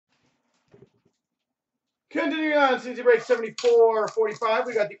Continuing on, CNC break 74-45.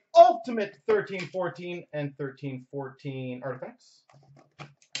 We got the ultimate 13-14 and 13-14 artifacts.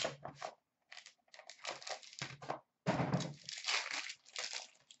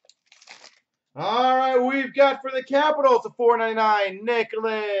 All right, we've got for the Capitals a $4.99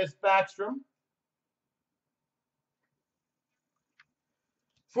 Nicholas Backstrom.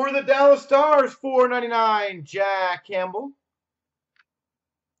 For the Dallas Stars, $4.99 Jack Campbell.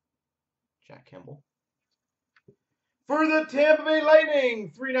 For the Tampa Bay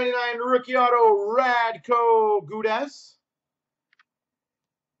Lightning, $3.99 rookie auto Radko Gudas.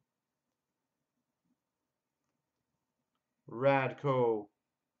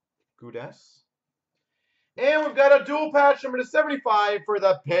 And we've got a dual patch number /75 for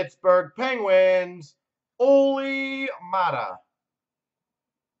the Pittsburgh Penguins, Oli Mata.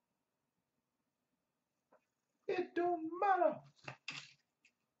 It don't matter.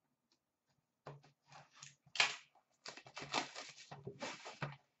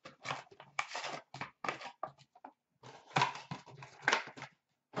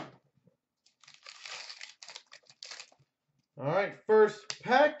 All right, first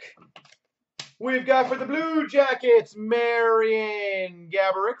pack. We've got for the Blue Jackets, Marian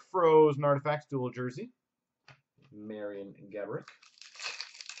Gaborik, Frozen Artifacts dual jersey. Marian Gaborik.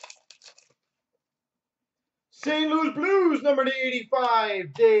 St. Louis Blues, number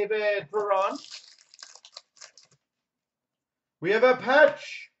 85, David Perron. We have a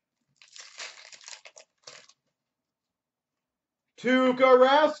patch. Tuukka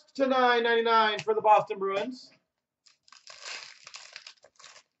Rask to $9.99 for the Boston Bruins.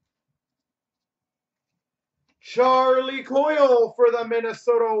 Charlie Coyle for the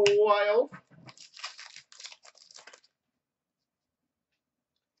Minnesota Wild.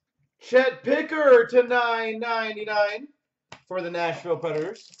 Chet Picker to $9.99 for the Nashville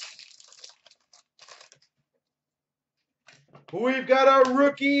Predators. We've got a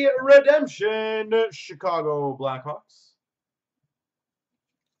rookie redemption, Chicago Blackhawks.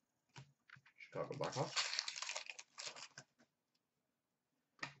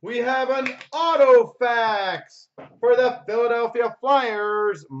 We have an Autofax for the Philadelphia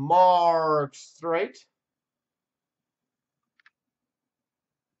Flyers, Mark Streit.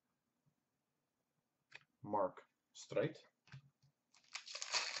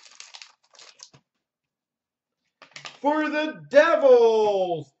 For the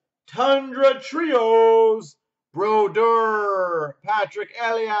Devils, Tundra Trios, Brodeur, Patrick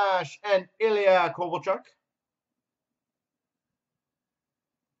Elias, and Ilya Kovalchuk.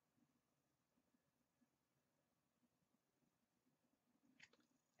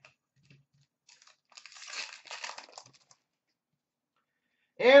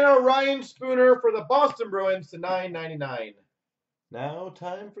 And a Ryan Spooner for the Boston Bruins to $9.99. Now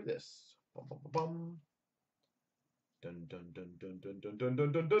time for this. Bum, bum, bum, bum. Dun, dun, dun, dun, dun, dun, dun,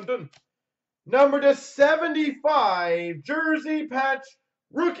 dun, dun, dun, dun. Number /75, jersey patch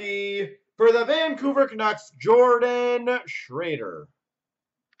rookie for the Vancouver Canucks, Jordan Schrader.